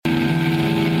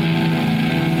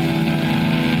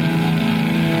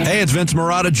Hey, it's Vince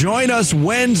Marotta. Join us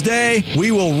Wednesday. We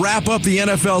will wrap up the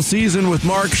NFL season with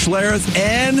Mark Schlereth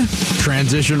and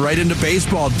transition right into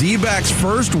baseball. D-backs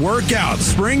first workout.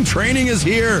 Spring training is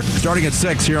here. Starting at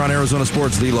 6 here on Arizona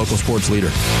Sports, the local sports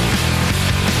leader.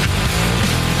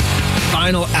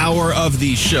 Final hour of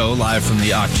the show, live from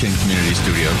the Auction Community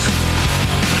Studios.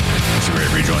 It's a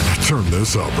great rejoin. Turn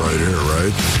this up right here,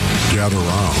 right? Gather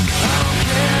around.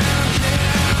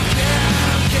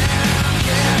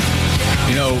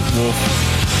 You know, Wolf,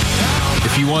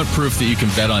 if you want proof that you can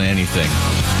bet on anything,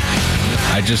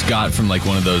 I just got from like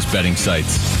one of those betting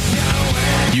sites.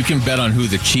 You can bet on who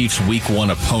the Chiefs' Week 1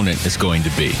 opponent is going to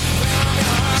be.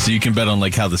 So you can bet on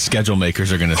like how the schedule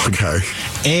makers are going to. Okay.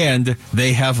 And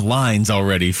they have lines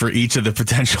already for each of the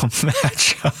potential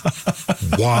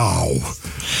matchups. Wow.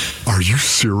 Are you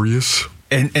serious?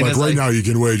 And like right now you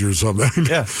can wager something.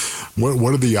 Yeah.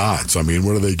 What are the odds? I mean,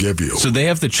 what do they give you? So they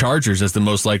have the Chargers as the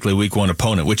most likely Week 1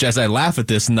 opponent, which as I laugh at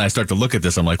this and I start to look at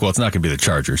this, I'm like, well, it's not going to be the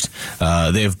Chargers.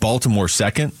 They have Baltimore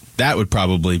second. That would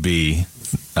probably be...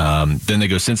 then they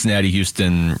go Cincinnati,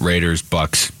 Houston, Raiders,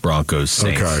 Bucks, Broncos,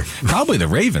 Saints. Okay. Probably the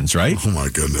Ravens, right? Oh, my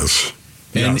goodness.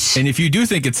 And, yes. and if you do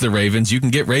think it's the Ravens, you can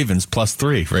get Ravens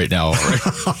 +3 right now.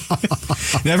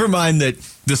 Never mind that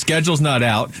the schedule's not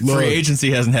out. Look, free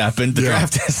agency hasn't happened. The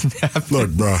draft hasn't happened.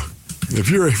 Look, bro, if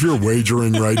you're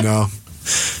wagering right now,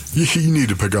 you need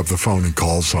to pick up the phone and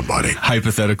call somebody.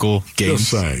 Hypothetical games.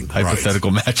 Just saying.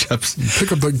 Hypothetical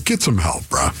matchups. Get some help,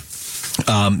 bro.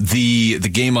 The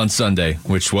game on Sunday,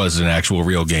 which was an actual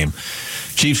real game.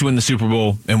 Chiefs win the Super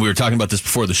Bowl, and we were talking about this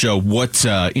before the show. What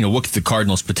could the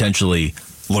Cardinals potentially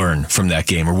learn from that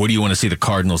game, or what do you want to see the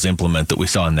Cardinals implement that we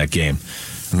saw in that game?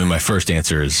 I mean, my first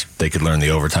answer is they could learn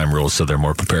the overtime rules so they're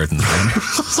more prepared than the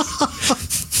Niners.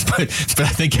 but I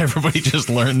think everybody just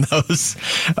learned those.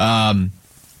 The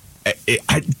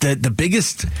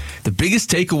biggest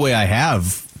takeaway I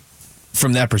have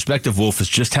from that perspective, Wolf, is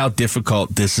just how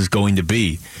difficult this is going to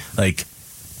be. Like,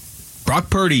 Brock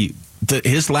Purdy,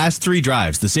 his last 3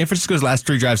 drives, the San Francisco's last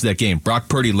 3 drives of that game, Brock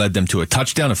Purdy led them to a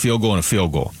touchdown, a field goal, and a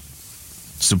field goal.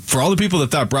 So for all the people that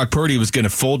thought Brock Purdy was going to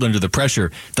fold under the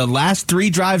pressure, the last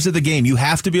 3 drives of the game, you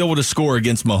have to be able to score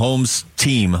against Mahomes'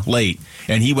 team late.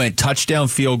 And he went touchdown,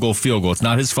 field goal, field goal. It's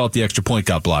not his fault the extra point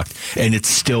got blocked. And it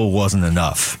still wasn't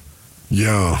enough.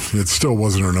 Yeah, it still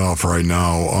wasn't enough right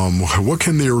now. What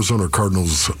can the Arizona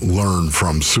Cardinals learn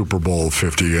from Super Bowl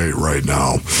 58 right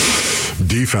now?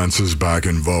 Defense is back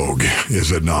in vogue,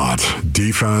 is it not?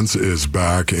 Defense is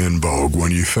back in vogue.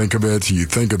 When you think of it, you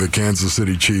think of the Kansas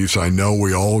City Chiefs. I know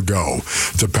we all go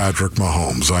to Patrick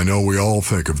Mahomes. I know we all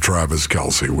think of Travis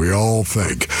Kelce. We all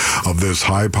think of this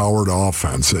high-powered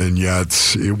offense, and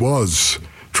yet it was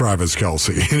Travis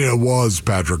Kelce, and it was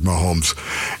Patrick Mahomes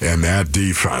and that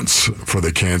defense for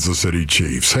the Kansas City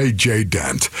Chiefs. Hey, Jay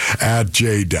Dent, at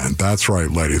Jay Dent. That's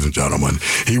right, ladies and gentlemen.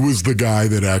 He was the guy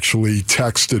that actually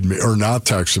texted me, or not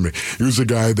texted me. He was the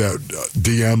guy that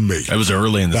DM'd me. That was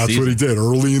early in the season. That's what he did.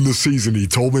 Early in the season, he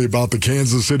told me about the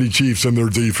Kansas City Chiefs and their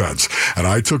defense. And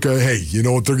I took you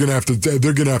know what, they're going to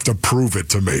have to prove it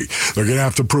to me. They're going to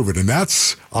have to prove it. And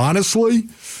that's, honestly,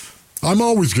 I'm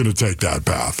always going to take that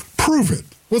path. Prove it.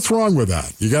 What's wrong with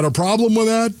that? You got a problem with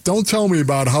that? Don't tell me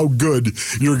about how good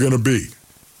you're going to be.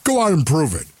 Go out and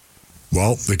prove it.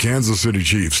 Well, the Kansas City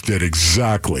Chiefs did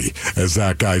exactly as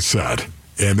that guy said.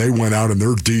 And they went out and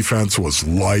their defense was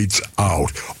lights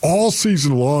out all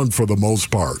season long for the most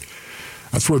part.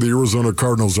 That's where the Arizona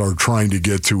Cardinals are trying to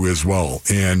get to as well.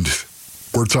 And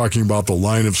we're talking about the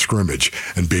line of scrimmage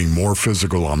and being more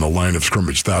physical on the line of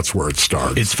scrimmage. That's where it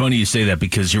starts. It's funny you say that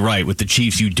because you're right. With the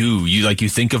Chiefs, you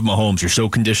think of Mahomes. You're so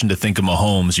conditioned to think of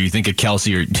Mahomes, or you think of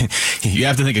Kelce, or you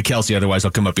have to think of Kelce. Otherwise,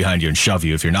 I'll come up behind you and shove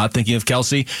you if you're not thinking of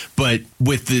Kelce. But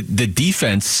with the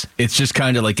defense, it's just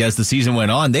kind of like as the season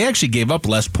went on, they actually gave up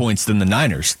less points than the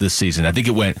Niners this season. I think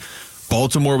it went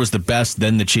Baltimore was the best,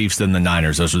 then the Chiefs, then the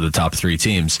Niners. Those were the top 3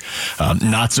 teams.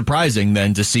 Not surprising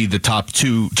then to see the top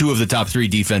two of the top 3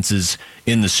 defenses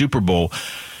in the Super Bowl.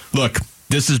 Look,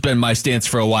 this has been my stance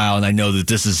for a while, and I know that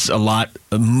this is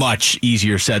much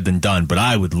easier said than done, but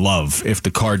I would love if the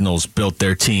Cardinals built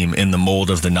their team in the mold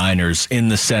of the Niners in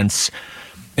the sense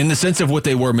of what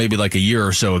they were maybe like a year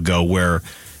or so ago, where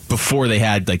before they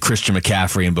had like Christian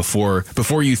McCaffrey and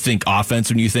before you think offense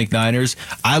when you think Niners.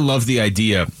 I love the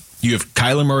idea. You have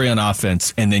Kyler Murray on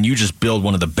offense, and then you just build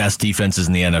one of the best defenses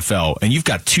in the NFL. And you've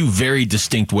got 2 very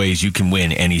distinct ways you can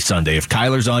win any Sunday. If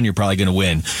Kyler's on, you're probably going to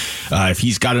win. If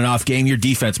he's got an off game, your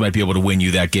defense might be able to win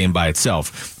you that game by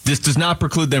itself. This does not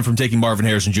preclude them from taking Marvin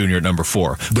Harrison Jr. at number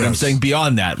 4. But yes. I'm saying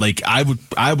beyond that, like I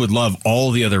would love all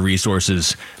the other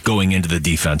resources going into the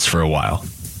defense for a while.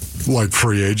 Like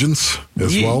free agents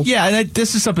as well? Yeah, and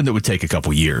this is something that would take a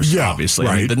couple years, obviously.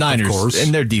 Right, I mean, the Niners, of course.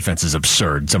 And their defense is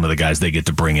absurd, some of the guys they get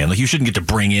to bring in. Like, you shouldn't get to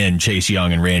bring in Chase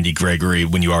Young and Randy Gregory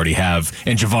when you already have,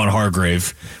 and Javon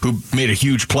Hargrave, who made a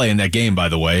huge play in that game, by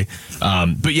the way.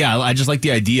 But yeah, I just like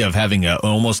the idea of having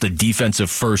almost a defensive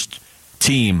first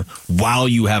team while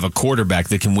you have a quarterback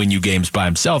that can win you games by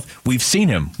himself. We've seen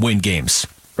him win games,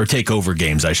 or take over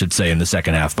games, I should say, in the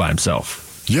second half by himself.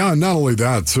 Yeah, not only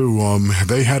that, too,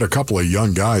 they had a couple of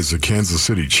young guys, the Kansas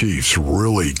City Chiefs,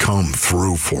 really come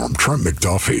through for them. Trent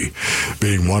McDuffie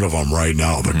being one of them right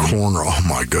now, the corner. Oh,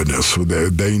 my goodness.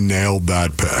 They nailed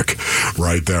that pick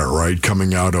right there, right?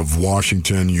 Coming out of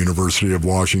Washington, University of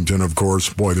Washington, of course.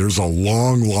 Boy, there's a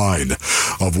long line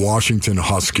of Washington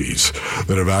Huskies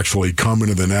that have actually come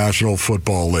into the National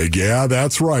Football League. Yeah,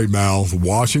 that's right, Mal.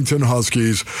 Washington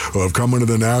Huskies who have come into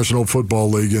the National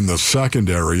Football League in the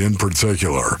secondary in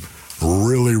particular.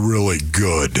 Really, really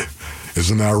good.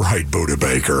 Isn't that right, Buda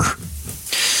Baker?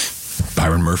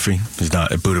 Byron Murphy is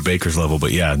not at Buda Baker's level,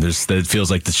 but yeah, it feels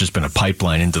like there's just been a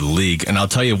pipeline into the league. And I'll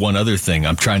tell you one other thing.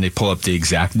 I'm trying to pull up the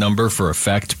exact number for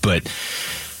effect, but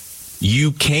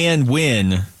you can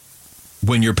win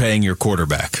when you're paying your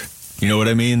quarterback. You know what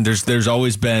I mean? There's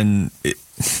always been...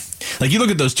 Like, you look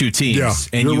at those two teams,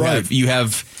 and you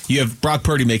have Brock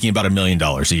Purdy making about $1 million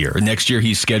a year. Next year,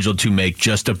 he's scheduled to make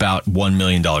just about $1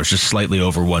 million, just slightly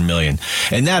over $1 million.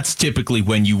 And that's typically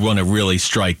when you want to really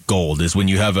strike gold, is when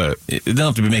you have they don't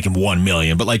have to be making $1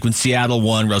 million, but like when Seattle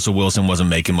won, Russell Wilson wasn't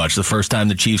making much. The first time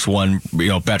the Chiefs won,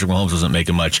 Patrick Mahomes wasn't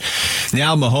making much.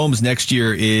 Now Mahomes next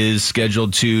year is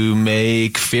scheduled to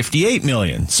make $58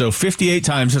 million. So 58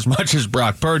 times as much as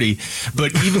Brock Purdy.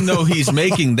 But even though he's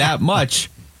making that much,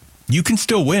 you can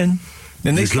still win.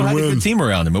 And they still had a good team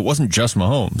around him. It wasn't just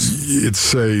Mahomes.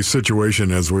 It's a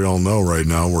situation, as we all know right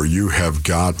now, where you have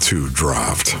got to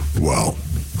draft well.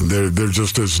 There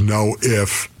just is no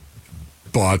if,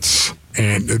 buts,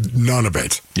 and none of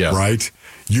it, right?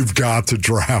 You've got to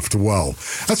draft well.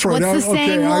 That's right. What's the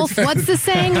saying, Wolf? What's the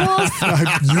saying, Wolf?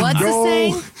 What's the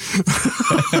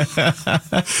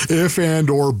saying? If and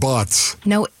or buts.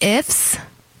 No ifs.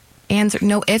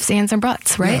 No ifs, ands, or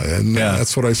buts, right? Yeah, and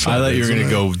that's what I said. I thought you were going to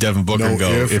go Devin Booker and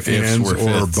go if ifs were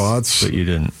or buts. But you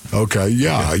didn't. Okay,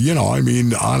 yeah. I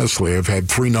mean, honestly, I've had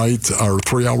 3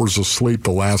 hours of sleep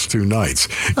the last 2 nights.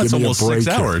 That's Give me almost a break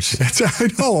 6 hours. I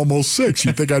know, almost 6.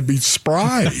 You'd think I'd be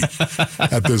spry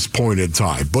at this point in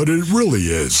time. But it really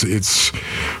is. It's,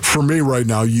 for me right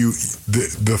now,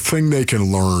 the thing they can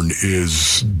learn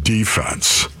is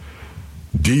defense.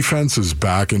 Defense is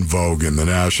back in vogue in the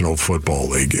National Football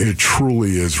League. It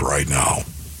truly is right now.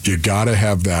 You got to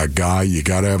have that guy, you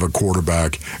got to have a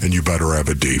quarterback, and you better have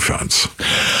a defense.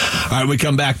 All right, we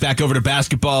come back over to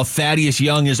basketball. Thaddeus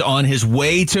Young is on his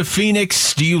way to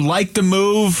Phoenix. Do you like the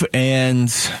move? And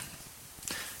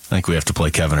I think we have to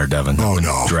play Kevin or Devin. Oh,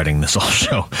 no. Dreading this all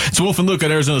show. It's Wolf and Luke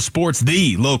at Arizona Sports,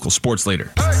 the local sports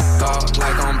leader.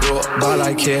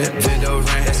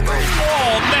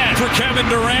 Man for Kevin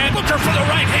Durant. Looker for the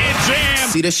right-hand jam.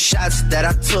 See the shots that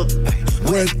I took.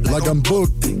 Wet like I'm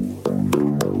booked.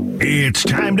 It's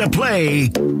time to play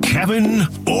Kevin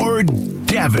or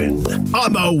Devin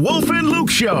on the Wolf and Luke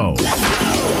Show.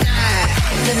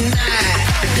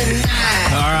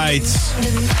 All right.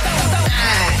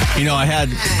 I had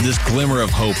this glimmer of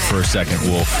hope for a second,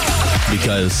 Wolf,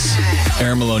 because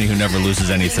Aaron Maloney, who never loses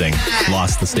anything,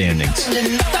 lost the standings.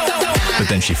 But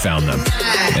then she found them,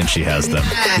 and she has them.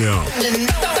 Yeah.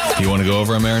 Do you want to go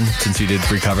over them, Aaron, since you did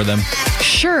recover them?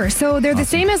 Sure. So they're the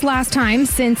same as last time.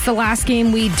 Since the last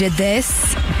game we did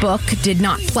this, Book did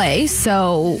not play,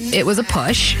 so it was a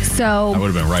push. So I would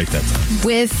have been right that time.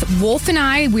 With Wolf and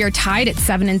I, we are tied at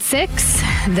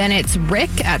 7-6. Then it's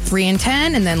Rick at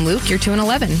 3-10, and then Luke, you're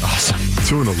 2-11. Awesome.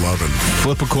 2-11.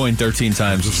 Flip a coin 13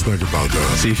 times. Just think about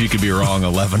that. See if you could be wrong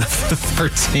 11 of the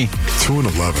 13.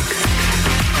 2-11.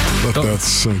 Let that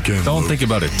sink in. Don't think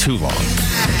about it too long.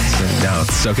 No,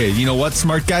 it's okay. You know what,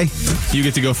 smart guy? You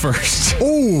get to go first.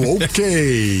 Oh,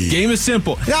 okay. Game is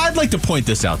simple. Now, I'd like to point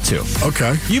this out, too.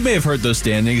 Okay. You may have heard those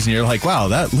standings, and you're like, wow,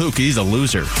 that Luke, he's a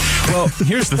loser. Well,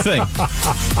 here's the thing.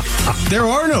 There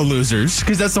are no losers,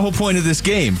 because that's the whole point of this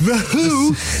game. The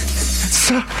who?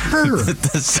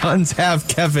 The Suns have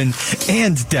Kevin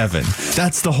and Devin.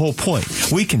 That's the whole point.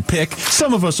 We can pick.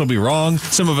 Some of us will be wrong.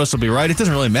 Some of us will be right. It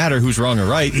doesn't really matter who's wrong or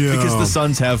right because the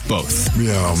Suns have both.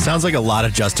 Yeah. Sounds like a lot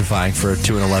of justifying for a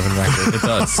 2-11 record. It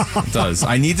does. It does.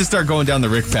 I need to start going down the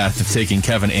Rick path of taking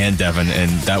Kevin and Devin,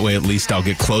 and that way at least I'll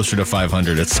get closer to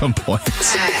 500 at some point.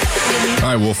 All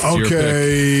right, Wolf, it's your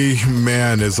pick.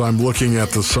 Man, as I'm looking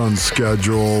at the Suns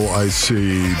schedule, I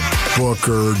see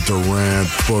Booker, Durant,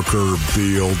 Booker,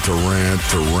 field, Durant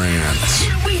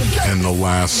in the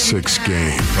last 6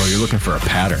 games. Oh, you're looking for a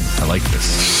pattern. I like this.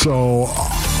 So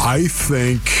I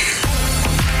think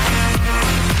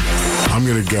I'm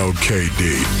going to go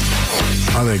KD.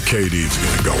 I think KD's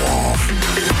going to go off.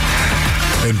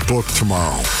 And Book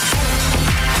tomorrow.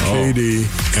 KD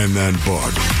and then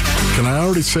Book. Can I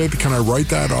already say that? Can I write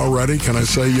that already? Can I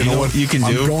say, you know what? You can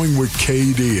do. I'm going with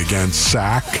KD against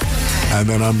Sack, and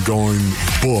then I'm going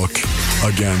Book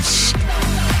against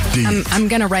D. I'm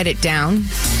going to write it down.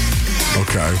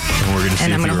 Okay. And we're going to see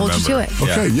And if I'm going to hold you to it.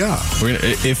 Okay, yeah. We're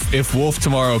gonna, if Wolf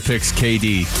tomorrow picks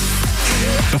KD,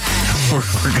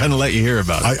 we're going to let you hear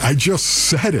about it. I just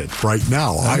said it right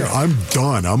now. I'm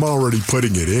done. I'm already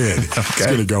putting it in. Okay. It's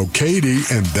going to go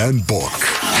KD and then Book.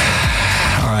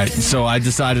 All right, so I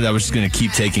decided I was just going to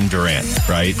keep taking Durant,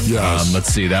 right? Yes. Let's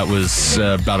see, that was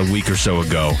about a week or so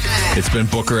ago. It's been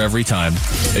Booker every time,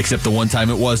 except the one time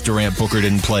it was Durant. Booker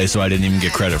didn't play, so I didn't even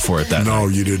get credit for it that night. No,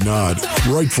 you did not.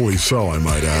 Rightfully so, I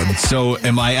might add. So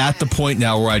am I at the point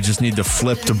now where I just need to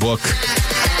flip to Book?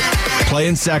 Play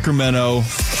in Sacramento.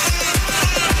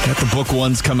 Got the Book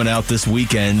ones coming out this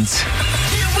weekend.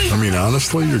 I mean,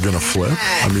 honestly, you're going to flip?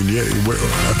 I mean, yeah,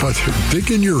 I thought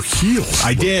dig in your heels.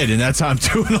 I did, and that's how I'm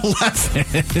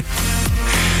 2-11.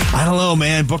 I don't know,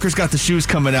 man. Booker's got the shoes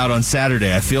coming out on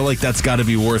Saturday. I feel like that's got to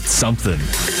be worth something.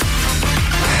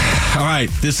 All right,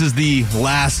 this is the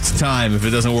last time. If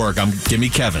it doesn't work, give me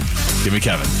Kevin. Give me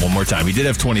Kevin one more time. He did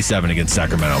have 27 against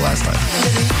Sacramento last time.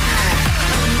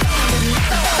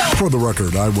 For the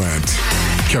record, I went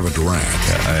Kevin Durant.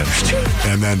 Yeah, I understand.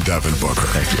 And then Devin Booker.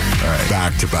 Thank you. All right.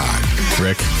 Back to back.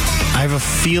 Rick? I have a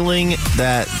feeling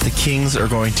that the Kings are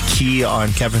going to key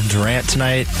on Kevin Durant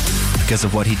tonight because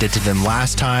of what he did to them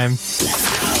last time.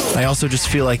 I also just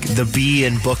feel like the B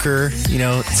in Booker,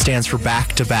 stands for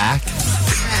back to back.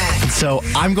 And so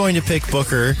I'm going to pick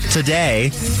Booker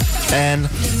today and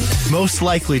most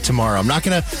likely tomorrow. I'm not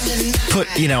going to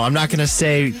I'm not going to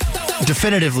say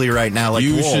definitively right now like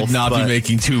you Wolf, should not be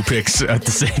making 2 picks at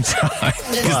the same time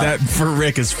because that for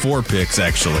Rick is 4 picks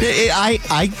actually.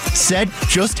 I said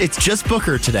it's just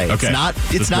Booker today. Okay.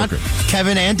 It's not Booker.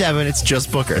 Kevin and Devin. It's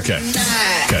just Booker. Okay.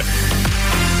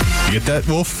 You get that,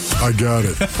 Wolf? I got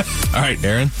it. All right,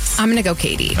 Aaron? I'm going to go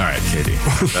KD. All right, Katie.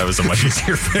 That was a much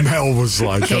easier pick. Mel was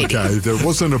like, okay, there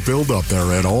wasn't a build-up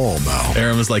there at all, Mel.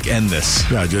 Aaron was like, end this.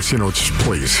 Yeah, just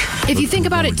please. If you think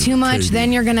about it too much,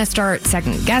 then you're going to start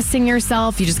second-guessing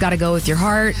yourself. You just got to go with your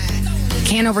heart.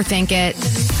 Can't overthink it.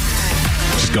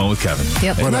 Just going with Kevin.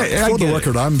 Yep. But for the get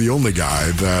record, I'm the only guy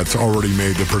that's already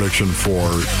made the prediction for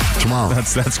tomorrow.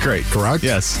 That's great. Correct?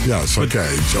 Yes. Yes, okay.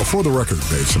 So for the record,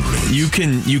 basically. You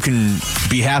can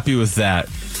be happy with that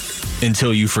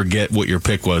until you forget what your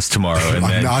pick was tomorrow. And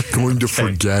I'm not going to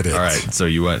forget it. All right, so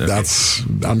you went. Okay.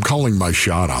 I'm calling my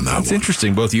shot on that. That's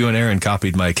interesting. Both you and Aaron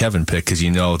copied my Kevin pick because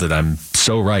you know that I'm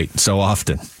so right so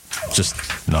often. Just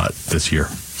not this year.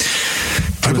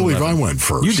 I believe I went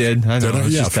first. You did. I know.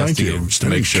 Yeah, thank you. Just to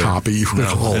make sure. Copy you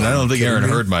at all. And I don't think Aaron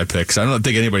heard my picks. I don't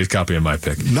think anybody's copying my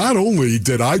pick. Not only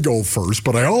did I go first,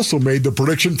 but I also made the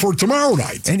prediction for tomorrow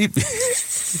night.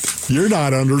 You're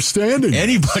not understanding.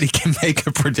 Anybody can make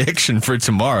a prediction for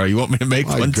tomorrow. You want me to make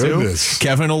one goodness. too?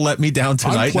 Kevin will let me down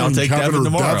tonight, and I'll take Devin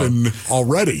tomorrow. Devin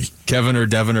already. Kevin or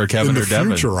Devin or Kevin or Devin. In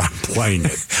the future, I'm playing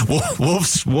it.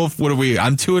 Wolf, what are we?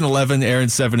 I'm 2-11.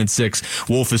 Aaron's 7-6.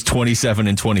 Wolf is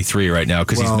 27-23 right now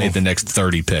because he's made the next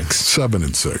 30 picks.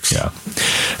 7-6.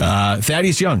 Yeah.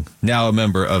 Thaddeus Young, now a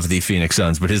member of the Phoenix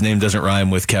Suns, but his name doesn't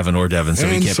rhyme with Kevin or Devin, so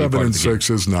he can't be part of the game.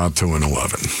 7-6 is not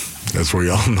 2-11. As we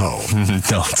all know.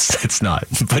 No, it's not.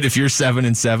 But if you're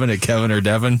 7-7 at Kevin or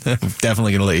Devin, I'm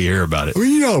definitely going to let you hear about it. Well,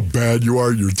 you know how bad you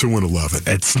are. You're 2-11.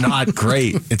 It's not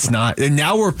great. It's not. And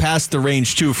now we're past the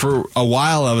range, too. For a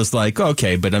while, I was like,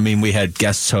 okay, but I mean, we had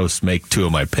guest hosts make 2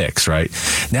 of my picks, right?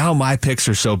 Now my picks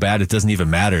are so bad, it doesn't even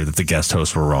matter that the guest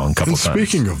hosts were wrong a couple times.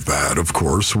 Speaking of bad, of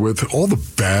course, with all the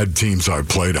bad teams I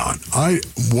played on, I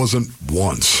wasn't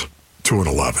once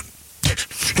 2-11.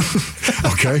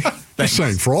 Okay? Just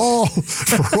saying, for all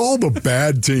the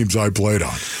bad teams I played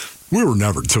on, we were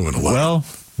never 2-11. Well,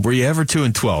 were you ever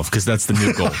 2-12? Because that's the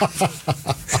new goal.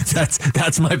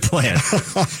 That's my plan.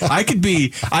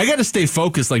 I got to stay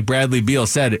focused, like Bradley Beal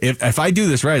said. If I do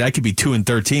this right, I could be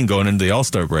 2-13 going into the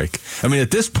All-Star break. I mean, at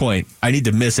this point, I need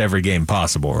to miss every game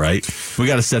possible, right? We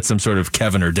got to set some sort of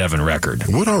Kevin or Devin record.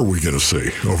 What are we going to see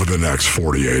over the next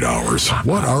 48 hours?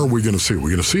 What are we going to see? Are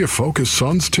we going to see a focused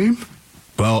Suns team?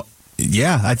 Well,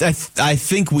 yeah, I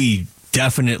think we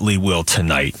definitely will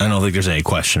tonight. I don't think there's any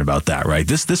question about that, right?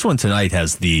 This one tonight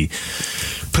has the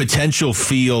potential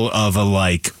feel of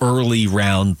a early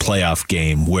round playoff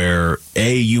game where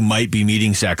you might be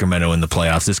meeting Sacramento in the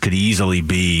playoffs. This could easily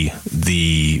be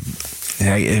the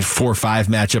 4-5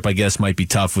 matchup, I guess, might be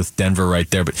tough with Denver right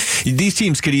there. But these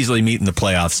teams could easily meet in the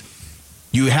playoffs.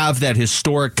 You have that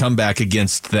historic comeback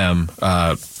against them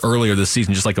earlier this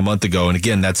season, just like a month ago. And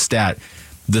again, that stat,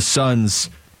 the Suns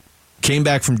came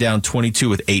back from down 22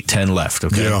 with 8:10 left.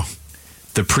 Okay. Yeah.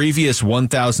 The previous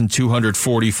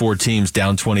 1,244 teams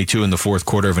down 22 in the fourth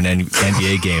quarter of an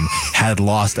NBA game had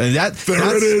lost. And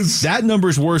it is. That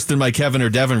number's worse than my Kevin or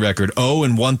Devin record.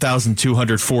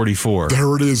 1,244.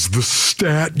 There it is. The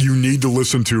stat you need to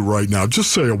listen to right now.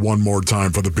 Just say it one more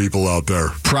time for the people out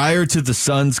there. Prior to the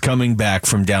Suns coming back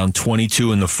from down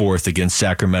 22 in the fourth against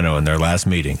Sacramento in their last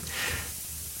meeting,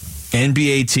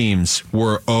 NBA teams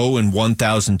were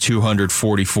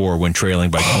 1,244 when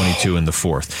trailing by 22 in the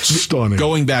fourth. Stunning.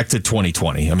 Going back to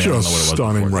 2020. I mean, just I don't know what it was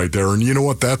stunning before. right there. And you know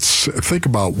what? Think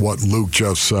about what Luke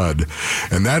just said.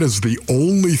 And that is the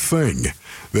only thing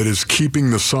that is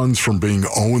keeping the Suns from being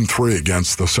 0-3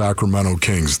 against the Sacramento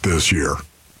Kings this year.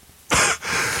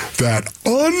 That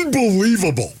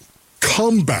unbelievable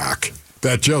comeback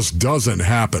that just doesn't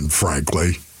happen,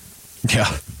 frankly.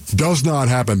 Yeah. Does not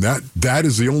happen. That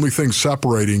is the only thing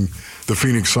separating the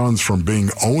Phoenix Suns from being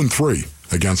 0-3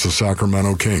 against the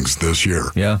Sacramento Kings this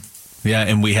year. Yeah. Yeah,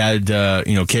 and we had,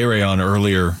 K-Ray on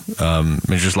earlier,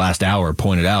 just last hour,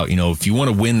 pointed out, if you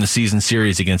want to win the season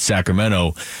series against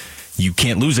Sacramento, you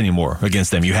can't lose anymore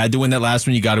against them. You had to win that last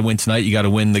one. You got to win tonight. You got to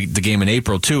win the game in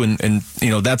April, too. And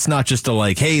that's not just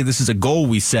hey, this is a goal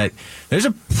we set. There's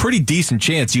a pretty decent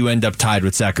chance you end up tied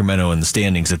with Sacramento in the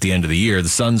standings at the end of the year. The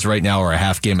Suns right now are a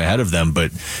half game ahead of them,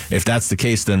 but if that's the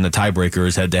case, then the tiebreaker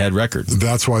is head-to-head record.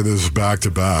 That's why this is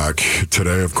back-to-back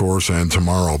today, of course, and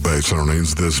tomorrow, based on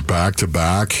earnings. This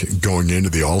back-to-back going into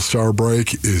the All-Star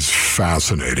break is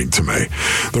fascinating to me.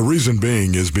 The reason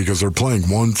being is because they're playing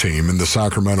one team in the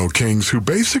Sacramento Kings who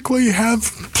basically have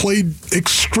played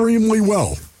extremely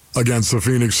well against the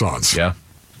Phoenix Suns. Yeah.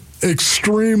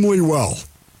 Extremely well.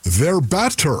 They're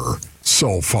better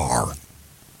so far.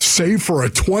 Save for a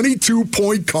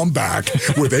 22-point comeback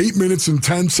with 8 minutes and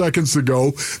 10 seconds to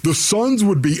go, the Suns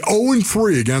would be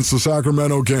 0-3 against the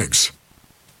Sacramento Kings.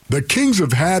 The Kings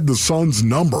have had the Suns'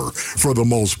 number for the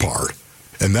most part.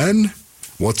 And then,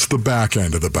 what's the back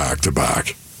end of the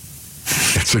back-to-back?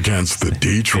 It's against the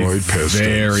Detroit Pistons.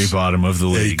 Very bottom of the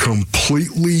league. A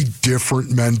completely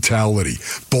different mentality.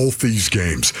 Both these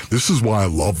games. This is why I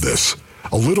love this.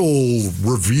 A little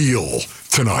reveal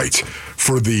tonight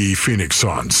for the Phoenix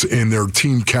Suns in their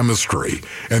team chemistry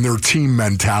and their team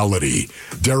mentality.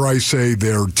 Dare I say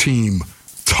their team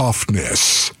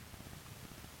toughness.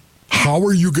 How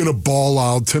are you going to ball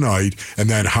out tonight, and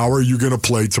then how are you going to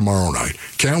play tomorrow night?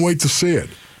 Can't wait to see it.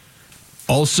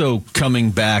 Also,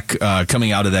 coming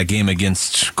out of that game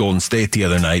against Golden State the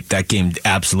other night, that game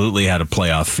absolutely had a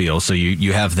playoff feel. So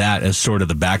you have that as sort of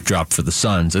the backdrop for the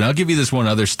Suns. And I'll give you this one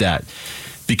other stat,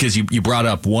 because you brought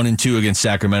up 1-2 against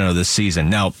Sacramento this season.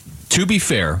 Now, to be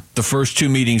fair, the first two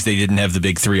meetings they didn't have the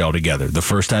big three all together. The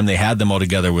first time they had them all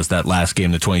together was that last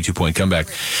game, the 22-point comeback.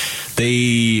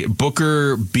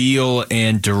 Booker, Beal,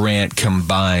 and Durant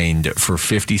combined for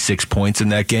 56 points in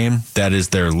that game. That is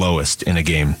their lowest in a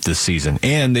game this season.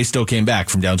 And they still came back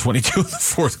from down 22 in the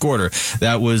fourth quarter.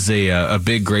 That was a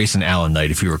big Grayson Allen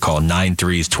night, if you recall. 9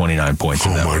 threes, 29 points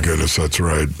in that one. Oh, my goodness, that's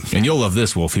right. And you'll love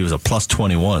this, Wolf. He was a plus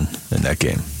 21 in that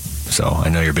game. So I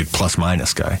know you're a big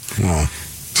plus-minus guy. Well,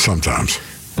 sometimes.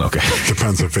 Okay.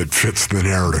 Depends if it fits the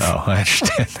narrative. Oh, I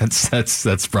understand.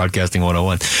 That's broadcasting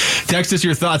 101. Text us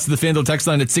your thoughts to the FanDuel text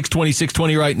line at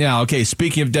 620 right now. Okay,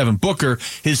 speaking of Devin Booker,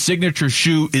 his signature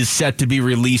shoe is set to be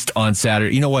released on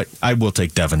Saturday. You know what? I will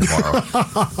take Devin tomorrow.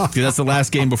 Because that's the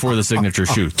last game before the signature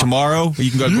shoe. Tomorrow, you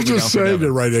can go. You just saying it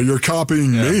right now. You're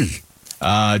copying me.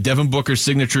 Devin Booker's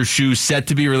signature shoe set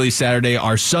to be released Saturday.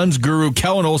 Our Suns guru,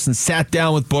 Kellan Olson, sat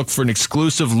down with Book for an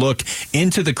exclusive look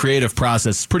into the creative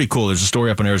process. It's pretty cool. There's a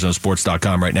story up on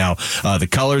ArizonaSports.com right now. The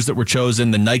colors that were chosen,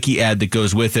 the Nike ad that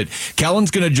goes with it. Kellan's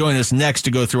going to join us next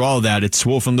to go through all of that. It's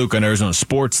Wolf and Luke on Arizona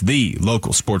Sports, the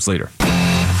local sports leader.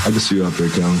 I can see you out there,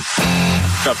 Kellan.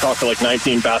 I've talked to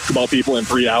 19 basketball people in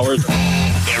 3 hours.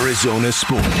 Arizona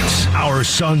Sports. Our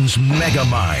Suns mega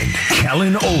mind,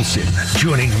 Kellan Olson,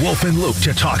 joining Wolf and Luke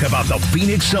to talk about the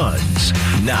Phoenix Suns.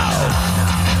 Now.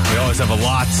 We always have a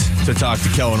lot to talk to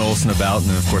Kellan Olson about,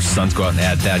 and of course the Suns go out and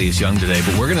add Thaddeus Young today.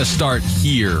 But we're going to start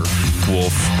here,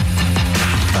 Wolf.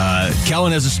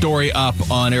 Kellan has a story up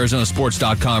on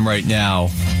ArizonaSports.com right now.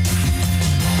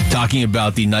 talking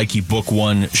about the Nike Book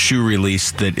One shoe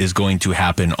release that is going to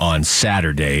happen on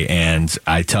Saturday. And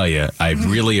I tell you, I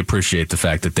really appreciate the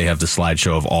fact that they have the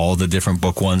slideshow of all the different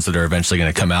Book Ones that are eventually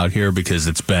going to come out here, because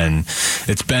it's been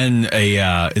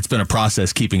a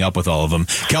process keeping up with all of them.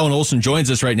 Kellan Olson joins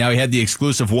us right now. He had the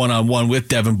exclusive one-on-one with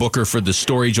Devin Booker for the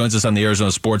story. He joins us on the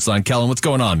Arizona Sports Line. Kellan, what's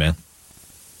going on, man?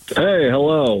 Hey,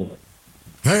 hello.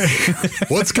 Hey,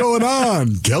 what's going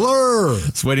on, Killer?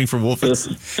 It's waiting for Wolf.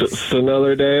 Just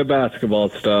another day of basketball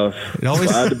stuff.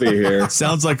 Glad to be here.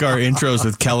 Sounds like our intros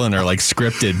with Kellan are like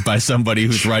scripted by somebody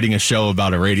who's writing a show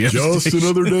about a radio Just station.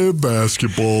 another day of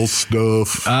basketball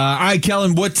stuff. All right,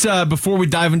 Kellan, before we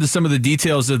dive into some of the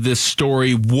details of this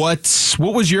story, what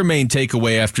was your main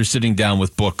takeaway after sitting down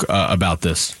with Book about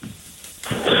this?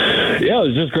 Yeah, it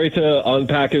was just great to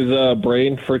unpack his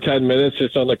brain for 10 minutes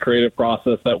just on the creative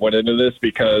process that went into this,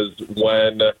 because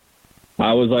when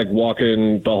I was like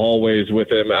walking the hallways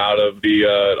with him out of the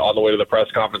on the way to the press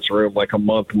conference room like a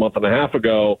month and a half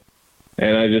ago,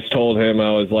 and I just told him,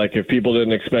 I was like, if people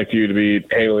didn't expect you to be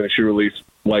handling a shoe release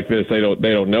like this, they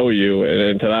don't know you.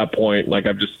 And to that point, like,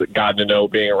 I've just gotten to know,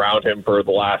 being around him for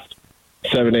the last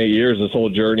 7-8 years, this whole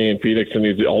journey in Phoenix, and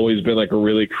he's always been like a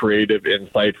really creative,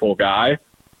 insightful guy.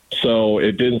 So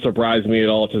it didn't surprise me at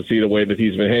all to see the way that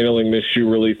he's been handling this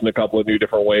shoe release in a couple of new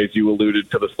different ways. You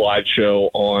alluded to the slideshow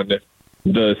on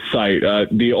the site.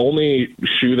 The only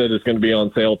shoe that is going to be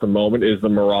on sale at the moment is the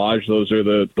Mirage. Those are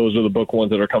the Book Ones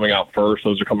that are coming out first.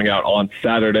 Those are coming out on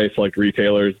Saturday. Select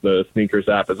retailers, the Sneakers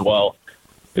app as well,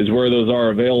 is where those are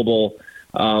available.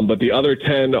 But the other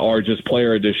 10 are just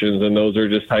player editions, and those are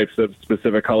just types of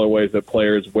specific colorways that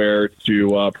players wear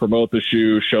to promote the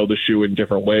shoe, show the shoe in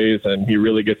different ways. And he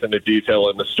really gets into detail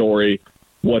in the story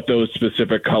what those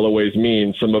specific colorways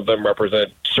mean. Some of them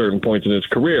represent certain points in his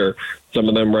career. Some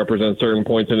of them represent certain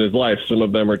points in his life. Some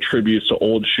of them are tributes to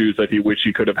old shoes that he wished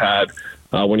he could have had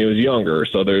when he was younger.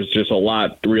 So there's just a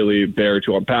lot really there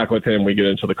to unpack with him. We get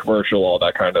into the commercial, all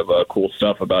that kind of cool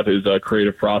stuff about his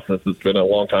creative process. It's been a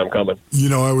long time coming. You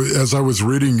know, as I was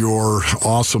reading your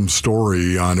awesome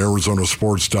story on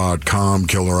ArizonaSports.com,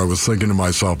 Killer, I was thinking to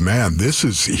myself, man,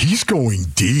 he's going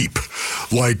deep.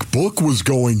 Like, Book was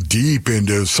going deep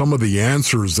into some of the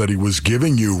answers that he was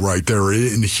giving you right there.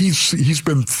 And he's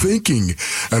been thinking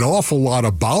an awful lot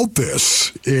about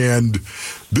this. And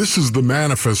this is the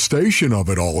manifestation of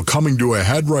it all coming to a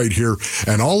head right here.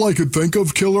 And all I could think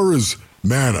of, Killer, is,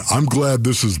 man, I'm glad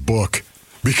this is Book.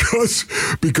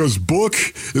 Because Book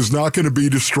is not going to be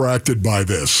distracted by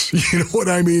this. You know what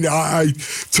I mean?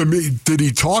 To me, did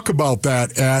he talk about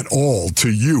that at all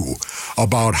to you,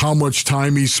 about how much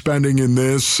time he's spending in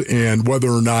this and whether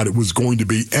or not it was going to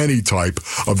be any type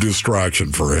of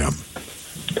distraction for him?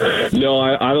 No,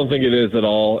 I don't think it is at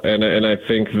all. And I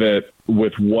think that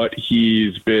with what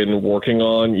he's been working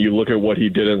on, you look at what he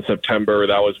did in September,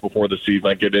 that was before the season.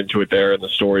 I get into it there in the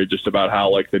story just about how,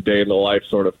 like, the day in the life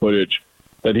sort of footage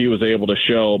that he was able to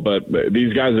show. But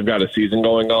these guys have got a season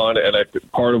going on. And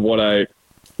part of when I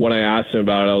asked him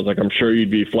about it, I was like, I'm sure you'd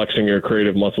be flexing your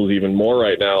creative muscles even more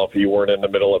right now if you weren't in the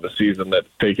middle of a season that's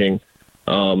taking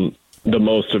the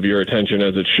most of your attention,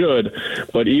 as it should.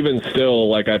 But even still,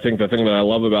 like, I think the thing that I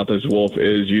love about this, Wolf,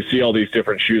 is you see all these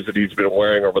different shoes that he's been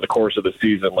wearing over the course of the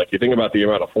season. Like, you think about the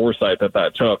amount of foresight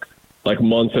that took, like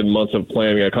months and months of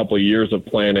planning, a couple of years of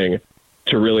planning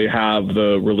to really have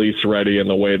the release ready in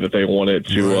the way that they want it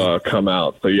to come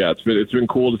out. So yeah, it's been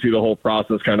cool to see the whole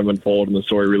process kind of unfold, and the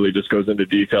story really just goes into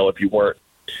detail. If you weren't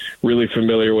really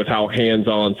familiar with how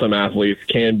hands-on some athletes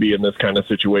can be in this kind of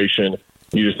situation,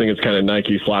 you just think it's kind of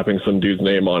Nike slapping some dude's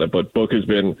name on it. But Book has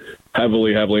been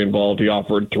heavily involved. He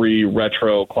offered 3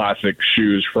 retro classic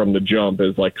shoes from the jump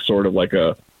as like sort of like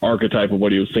a archetype of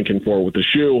what he was thinking for with the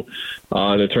shoe,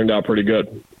 and it turned out pretty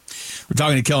good. We're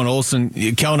talking to Kellan Olson.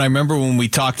 Kellan, I remember when we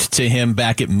talked to him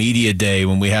back at Media Day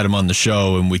when we had him on the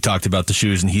show and we talked about the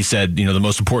shoes, and he said, you know, the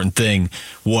most important thing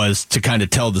was to kind of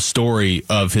tell the story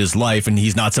of his life, and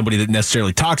he's not somebody that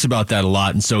necessarily talks about that a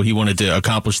lot, and so he wanted to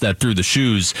accomplish that through the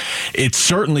shoes. It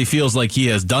certainly feels like he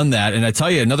has done that, and I tell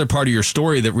you, another part of your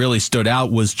story that really stood out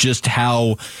was just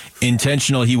how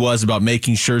intentional he was about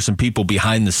making sure some people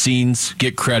behind the scenes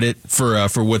get credit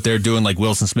for what they're doing, like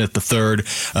Wilson Smith III,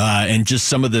 and just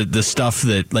some of the stuff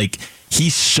that, like,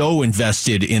 he's so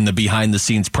invested in the behind the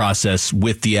scenes process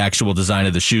with the actual design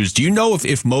of the shoes. Do you know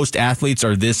if most athletes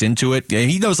are this into it?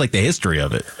 He knows, like, the history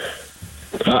of it.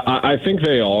 I think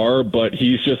they are, but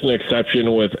he's just an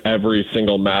exception with every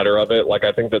single matter of it. Like,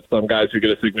 I think that some guys who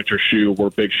get a signature shoe were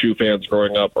big shoe fans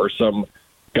growing up, or some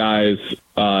guys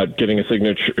getting a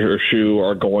signature shoe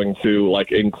are going to,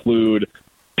 like, include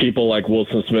people like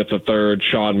Wilson Smith III,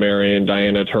 Sean Marion,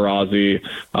 Diana Taurasi,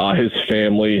 his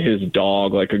family, his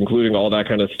dog, like including all that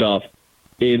kind of stuff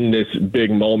in this big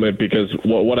moment, because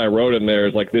what I wrote in there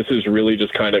is like, this is really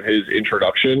just kind of his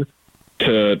introduction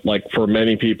to, like, for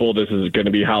many people, this is going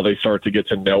to be how they start to get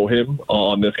to know him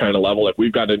on this kind of level. Like,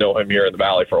 we've got to know him here in the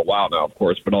Valley for a while now, of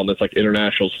course, but on this like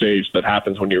international stage that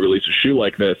happens when you release a shoe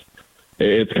like this,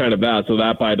 it's kind of bad. So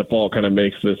that by default kind of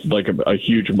makes this like a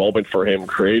huge moment for him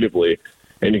creatively.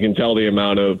 And you can tell the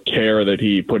amount of care that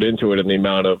he put into it and the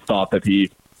amount of thought that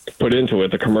he put into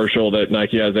it. The commercial that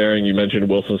Nike has airing, you mentioned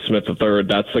Wilson Smith III.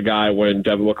 That's the guy when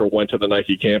Devin Booker went to the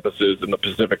Nike campuses in the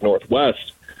Pacific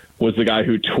Northwest, was the guy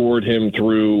who toured him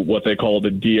through what they call the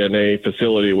DNA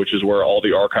facility, which is where all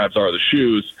the archives are of the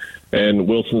shoes. And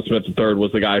Wilson Smith III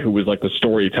was the guy who was like the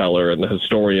storyteller and the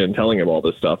historian telling him all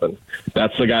this stuff. And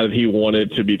that's the guy that he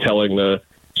wanted to be telling the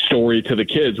story to the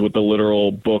kids with the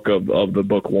literal book of the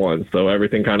book one. So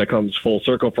everything kind of comes full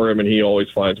circle for him, and he always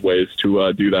finds ways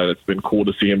to do that. It's been cool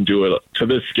to see him do it to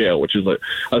this scale, which is like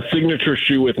a signature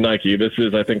shoe with Nike. This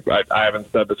is, I think, I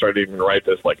haven't said this or I didn't even write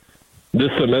this, like,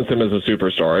 this cements him as a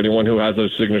superstar. Anyone who has a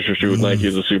signature shoe with Nike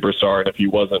is a superstar, and if he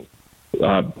wasn't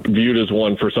viewed as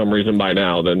one for some reason by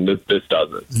now, then this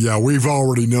does it. Yeah, we've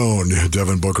already known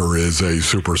Devin Booker is a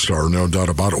superstar, no doubt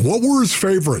about it. What were his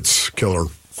favorites, Killer?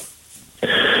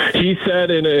 He said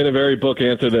in a very book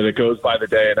answer that it goes by the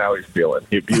day and how he's feeling.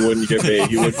 He wouldn't give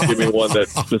me one that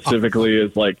specifically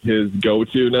is like his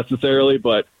go-to necessarily,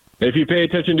 but if you pay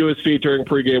attention to his feet during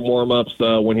pregame warm-ups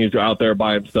when he's out there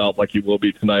by himself, like he will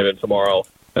be tonight and tomorrow,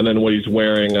 and then what he's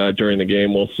wearing during the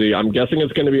game, we'll see. I'm guessing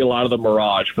it's going to be a lot of the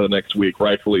Mirage for the next week,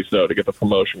 rightfully so, to get the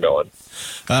promotion going.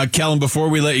 Kellan, before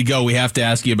we let you go, we have to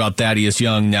ask you about Thaddeus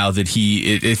Young now that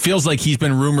it feels like he's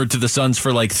been rumored to the Suns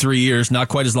for like 3 years, not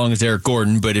quite as long as Eric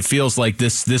Gordon, but it feels like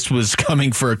this was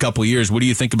coming for a couple years. What do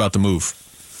you think about the move?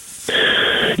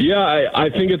 Yeah, I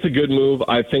think it's a good move.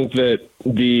 I think that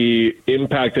the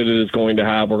impact that it is going to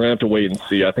have, we're going to have to wait and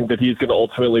see. I think that he's going to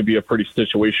ultimately be a pretty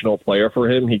situational player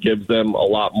for him. He gives them a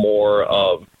lot more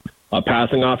of a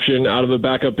passing option out of a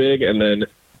backup big, and then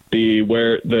the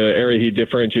area he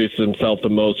differentiates himself the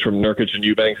most from Nurkic and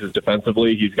Eubanks is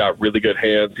defensively. He's got really good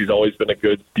hands. He's always been a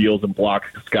good steals and blocks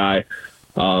guy.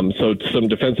 So some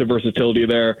defensive versatility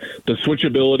there. The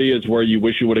switchability is where you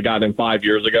wish you would have gotten him 5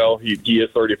 years ago. He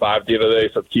is 35 at the end of the day,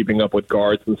 so keeping up with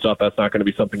guards and stuff, that's not going to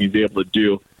be something he's able to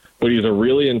do. But he's a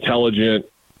really intelligent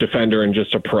defender and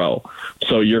just a pro.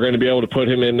 So you're going to be able to put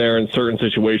him in there in certain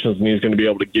situations, and he's going to be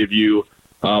able to give you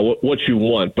what you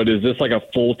want. But is this like a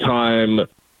full-time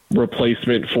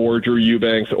replacement for Drew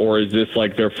Eubanks, or is this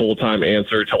like their full-time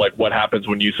answer to like what happens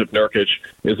when Yusuf Nurkic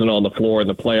isn't on the floor in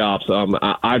the playoffs?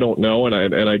 I don't know, and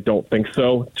I don't think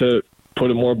so, to put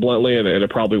it more bluntly, and it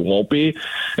probably won't be.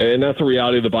 And that's the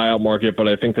reality of the buyout market, but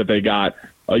I think that they got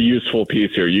a useful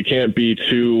piece here. You can't be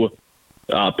too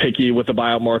picky with the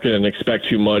buyout market and expect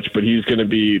too much, but he's going to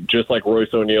be, just like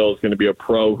Royce O'Neal is going to be a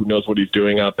pro who knows what he's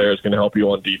doing out there, is going to help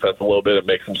you on defense a little bit and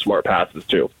make some smart passes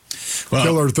too. Well,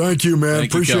 Killer, thank you, man.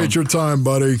 Appreciate your time,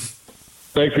 buddy.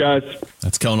 Thanks, guys.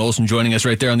 That's Kellan Olson joining us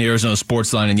right there on the Arizona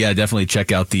Sports Line. And, yeah, definitely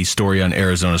check out the story on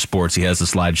Arizona Sports. He has a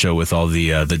slideshow with all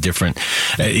the different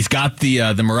he's got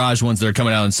the Mirage ones that are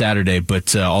coming out on Saturday,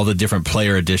 but all the different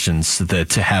player editions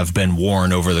that have been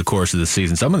worn over the course of the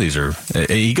season. Some of these are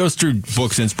he goes through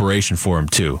books inspiration for him,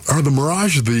 too. Are the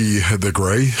Mirage the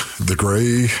gray? The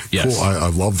gray? Yes. Cool. I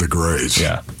love the grays.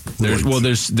 Yeah.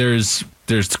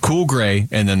 There's the cool gray,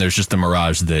 and then there's just the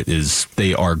Mirage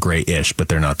they are grayish, but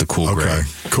they're not the cool gray. Okay,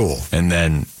 cool. And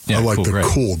then I like the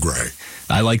cool gray.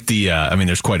 I like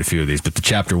there's quite a few of these, but the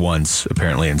Chapter 1's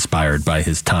apparently inspired by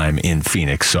his time in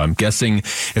Phoenix. So I'm guessing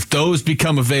if those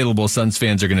become available, Suns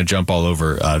fans are going to jump all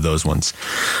over those ones.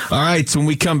 All right, so when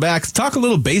we come back, let's talk a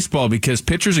little baseball, because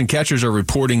pitchers and catchers are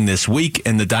reporting this week,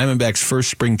 and the Diamondbacks'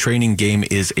 first spring training game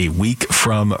is a week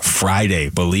from Friday,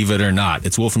 believe it or not.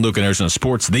 It's Wolf and Luke in Arizona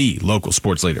Sports, the local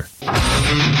sports leader.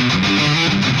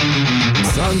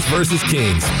 Suns versus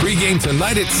Kings. Pre-game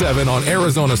tonight at 7 on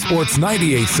Arizona Sports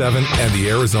 98.7 and the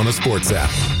Arizona Sports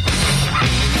app.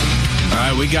 All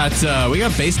right, we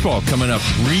got baseball coming up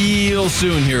real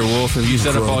soon here, Wolf. Have you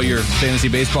set up all your fantasy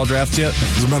baseball drafts yet?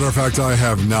 As a matter of fact, I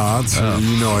have not.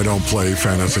 You know I don't play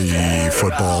fantasy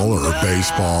football or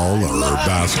baseball or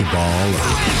basketball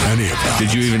or any of that.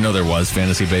 Did you even know there was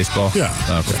fantasy baseball? Yeah,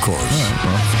 of course. Right,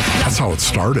 well, that's how it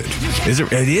started.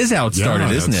 It is how it started,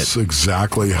 isn't it? That's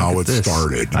exactly how it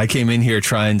started. I came in here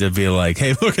trying to be like,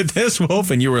 hey, look at this,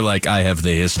 Wolf, and you were like, I have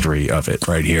the history of it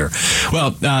right here.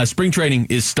 Well, spring training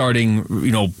is starting.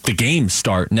 The games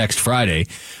start next Friday.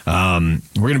 We're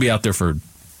going to be out there for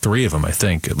 3 of them, I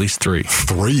think. At least 3.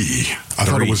 3? I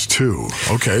thought it was 2.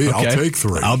 Okay, I'll take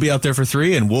 3. I'll be out there for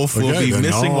 3, and Wolf will be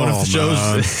missing one of the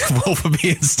shows. Wolf will be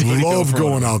in studio. Love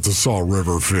going out to Salt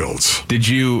River Fields.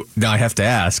 Now I have to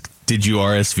ask, did you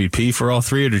RSVP for all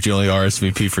 3, or did you only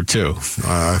RSVP for 2?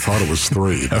 I thought it was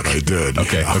 3, but I did.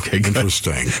 Okay, good.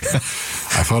 Interesting.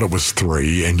 I thought it was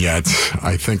 3, and yet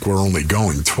I think we're only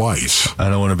going twice. I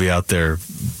don't want to be out there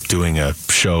doing a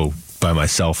show by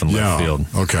myself in left field.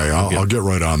 Okay, I'll get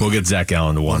right on that. We'll get Zach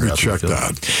Allen to wander. Let me check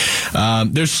that.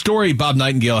 There's a story Bob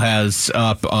Nightingale has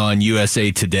up on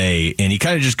USA Today, and he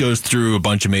kind of just goes through a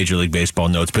bunch of Major League Baseball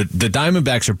notes, but the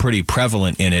Diamondbacks are pretty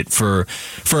prevalent in it for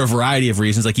a variety of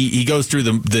reasons. Like he goes through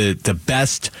the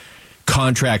best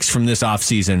contracts from this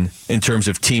offseason in terms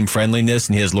of team friendliness,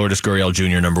 and he has Lourdes Gurriel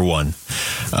Jr. number 1.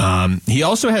 He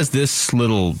also has this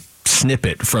little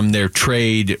snippet from their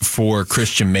trade for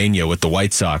Christian Mania with the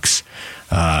White Sox.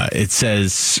 It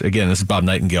says, again, this is Bob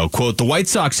Nightingale, quote, "The White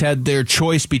Sox had their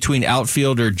choice between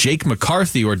outfielder Jake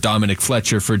McCarthy or Dominic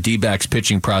Fletcher for D-backs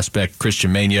pitching prospect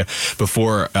Christian Mania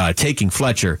before taking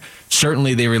Fletcher.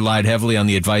 Certainly they relied heavily on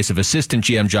the advice of assistant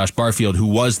GM Josh Barfield, who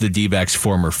was the D-backs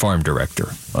former farm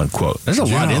director," unquote. There's a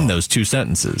lot in those 2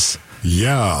 sentences.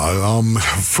 Yeah,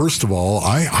 first of all,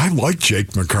 I like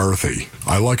Jake McCarthy.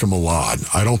 I like him a lot.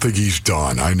 I don't think he's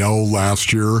done. I know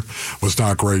last year was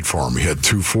not great for him. He had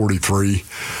 243,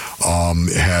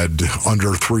 had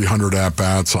under 300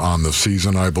 at-bats on the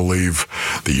season, I believe.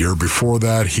 The year before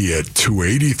that, he had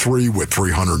 283 with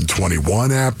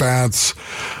 321 at-bats.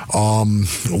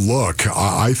 Look,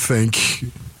 I think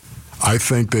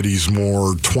that he's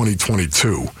more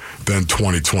 2022 than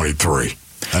 2023.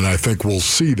 And I think we'll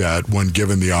see that when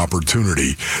given the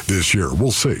opportunity this year.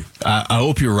 We'll see. I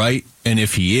hope you're right. And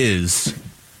if he is,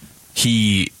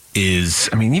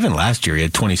 I mean, even last year he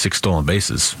had 26 stolen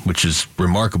bases, which is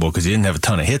remarkable because he didn't have a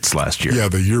ton of hits last year. Yeah,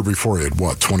 the year before he had,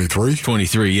 23?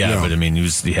 23, yeah. But, I mean,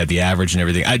 he had the average and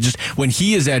everything. When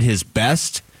he is at his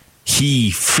best, he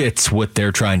fits what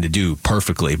they're trying to do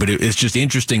perfectly. But it's just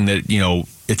interesting that,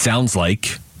 it sounds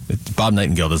like Bob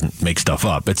Nightingale doesn't make stuff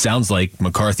up. It sounds like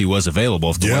McCarthy was available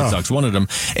if the White Sox wanted him,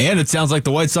 and it sounds like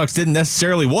the White Sox didn't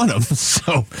necessarily want him.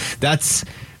 So that's,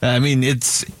 I mean,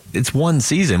 it's one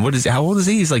season. How old is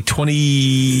he? He's like 20.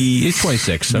 He's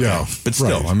 26. Okay. Yeah, but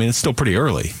still, I mean, it's still pretty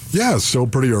early. Yeah, it's still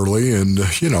pretty early, and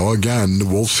again,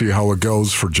 we'll see how it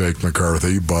goes for Jake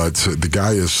McCarthy. But the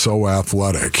guy is so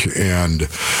athletic and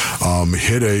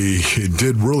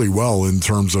did really well in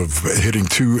terms of hitting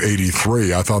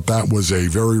 283. I thought that was a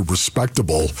very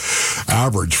respectable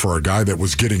average for a guy that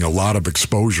was getting a lot of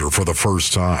exposure for the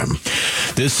first time.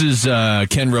 This is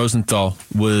Ken Rosenthal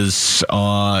was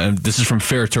on. This is from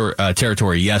Fair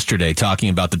Territory yesterday, talking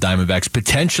about the Diamondbacks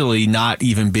potentially not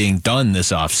even being done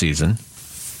this offseason.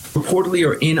 Reportedly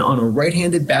are in on a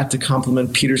right-handed bat to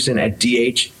complement Peterson at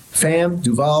DH. Pham,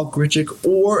 Duvall, Grichuk,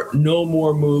 or no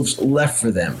more moves left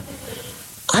for them.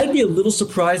 I'd be a little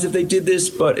surprised if they did this,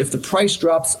 but if the price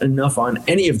drops enough on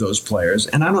any of those players,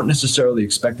 and I don't necessarily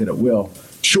expect that it will,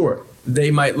 sure,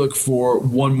 they might look for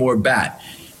one more bat.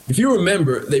 If you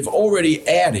remember, they've already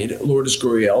added Lourdes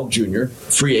Gurriel Jr.,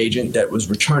 free agent that was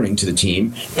returning to the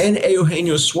team, and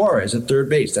Eugenio Suarez at third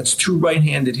base. That's 2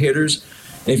 right-handed hitters.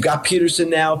 They've got Peterson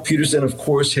now. Peterson, of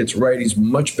course, hits righties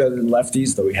much better than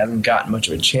lefties, though he hasn't gotten much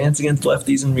of a chance against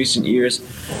lefties in recent years.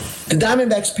 The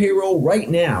Diamondbacks payroll right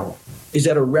now is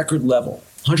at a record level,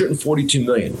 $142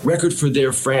 million, record for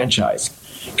their franchise.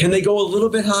 Can they go a little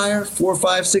bit higher, $4,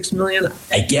 $5, $6 million?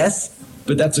 I guess,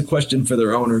 but that's a question for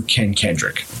their owner, Ken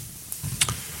Kendrick.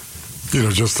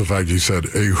 Just the fact you said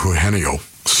Eugenio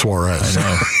Suarez. I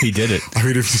know. He did it. I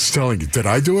mean, if he's telling you, did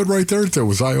I do it right there?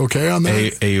 Was I okay on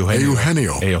that?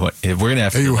 Eugenio. We're gonna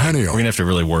have to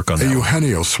really work on that.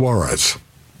 Eugenio Suarez.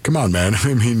 Come on, man.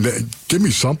 I mean, give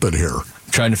me something here.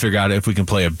 Trying to figure out if we can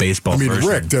play a baseball version.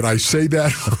 Rick, did I say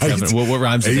that right? Kevin, what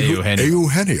rhymes with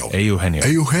Eugenio?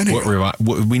 Eugenio.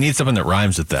 We need something that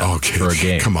rhymes with that for a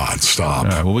game. Come on, stop.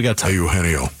 All right, well, we got time.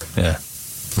 Eugenio. Yeah.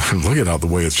 Look at how the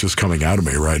way it's just coming out of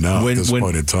me right now at this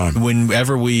point in time.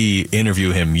 Whenever we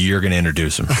interview him, you're going to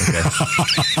introduce him.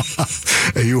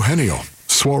 Okay? Eugenio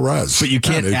Suarez. But you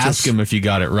can't ask him if you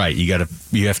got it right.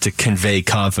 You have to convey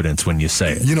confidence when you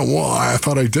say it. I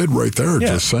thought I did right there,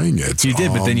 just saying it. You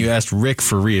did, but then you asked Rick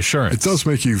for reassurance. It does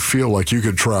make you feel like you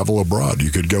could travel abroad.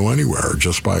 You could go anywhere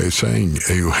just by saying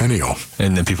Eugenio.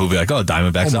 And then people will be like, oh,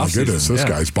 Diamondbacks off season. Oh, my goodness, this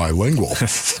guy's bilingual.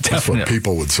 That's what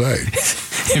people would say.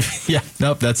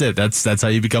 That's it. That's how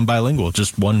you become bilingual.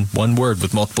 Just one word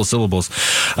with multiple syllables.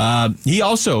 He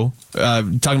also,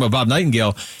 talking about Bob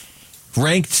Nightingale,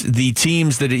 ranked the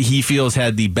teams that he feels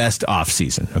had the best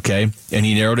offseason, okay? And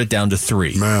he narrowed it down to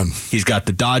 3. Man. He's got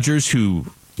the Dodgers, who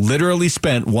literally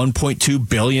spent $1.2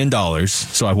 billion,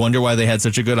 so I wonder why they had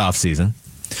such a good offseason.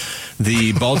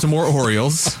 The Baltimore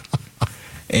Orioles,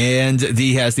 and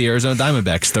he has the Arizona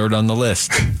Diamondbacks, third on the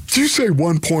list. Did you say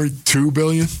 1.2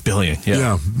 billion? Billion,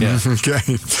 yeah.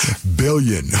 Okay.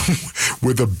 Billion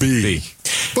with a B.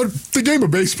 But the game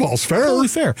of baseball is fair. Totally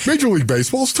fair. Major League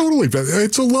Baseball is totally fair.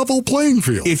 It's a level playing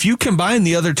field. If you combine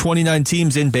the other 29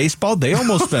 teams in baseball, they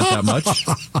almost spent that much.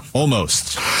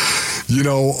 Almost.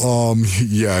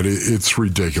 It's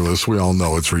ridiculous. We all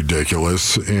know it's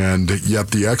ridiculous. And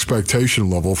yet the expectation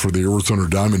level for the Arizona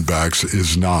Diamondbacks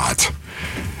is not.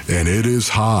 And it is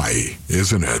high,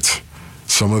 isn't it?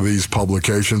 Some of these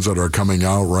publications that are coming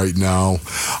out right now,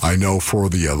 I know for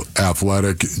the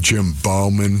Athletic, Jim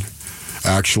Bowman,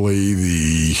 actually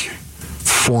the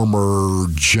former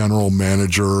general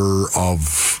manager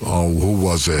of, who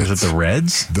was it? Was it the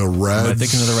Reds? The Reds. Am I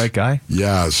thinking of the right guy?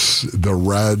 Yes, the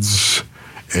Reds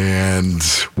and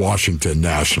Washington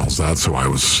Nationals. That's who I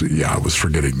was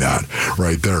forgetting that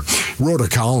right there. Wrote a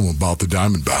column about the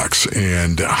Diamondbacks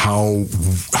and how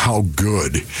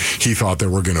good he thought they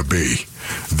were going to be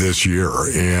this year.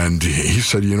 And he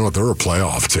said, you know what, they're a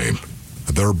playoff team.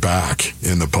 They're back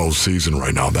in the postseason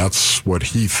right now. That's what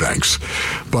he thinks.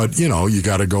 But, you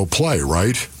got to go play,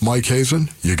 right? Mike Hazen,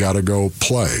 you got to go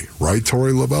play. Right,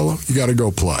 Torey Lovello? You got to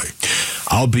go play.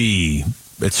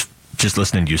 It's just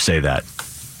listening to you say that.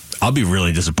 I'll be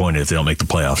really disappointed if they don't make the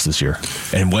playoffs this year.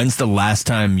 And when's the last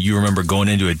time you remember going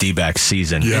into a D-backs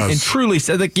season and truly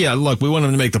said, look, we want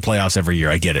them to make the playoffs every year.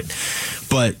 I get it.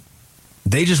 But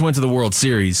they just went to the World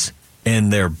Series,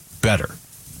 and they're better.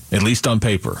 At least on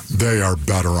paper. They are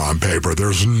better on paper.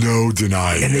 There's no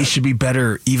denying And they should be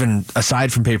better even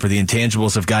aside from paper. The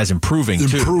intangibles of guys improving,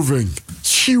 too. Improving.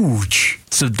 Huge.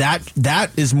 So that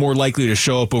is more likely to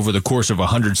show up over the course of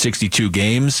 162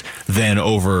 games than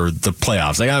over the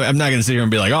playoffs. Like, I'm not going to sit here and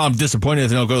be like, I'm disappointed if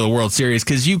they don't go to the World Series,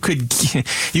 because you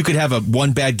could have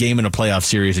one bad game in a playoff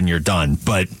series and you're done.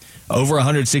 But over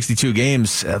 162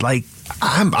 games,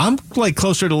 I'm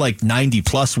closer to 90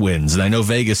 plus wins, and I know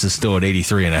Vegas is still at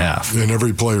 83.5. And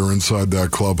every player inside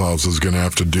that clubhouse is going to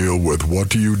have to deal with, what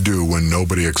do you do when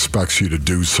nobody expects you to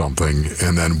do something,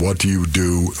 and then what do you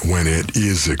do when it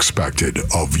is expected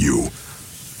of you?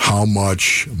 How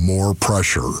much more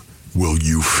pressure will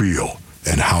you feel,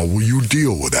 and how will you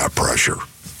deal with that pressure?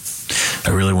 I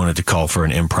really wanted to call for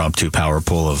an impromptu power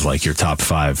poll of your top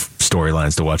 5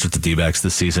 storylines to watch with the D-backs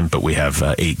this season, but we have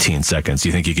 18 seconds. Do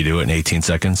you think you could do it in 18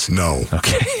 seconds? No.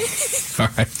 Okay. All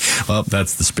right. Well,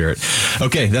 that's the spirit.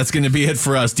 Okay, that's going to be it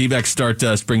for us. D-backs start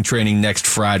spring training next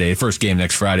Friday, first game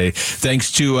next Friday. Thanks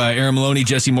to Aaron Maloney,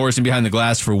 Jesse Morrison behind the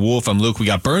glass for Wolf. I'm Luke. We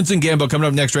got Burns and Gambo coming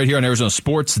up next right here on Arizona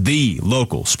Sports, the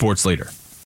local sports leader.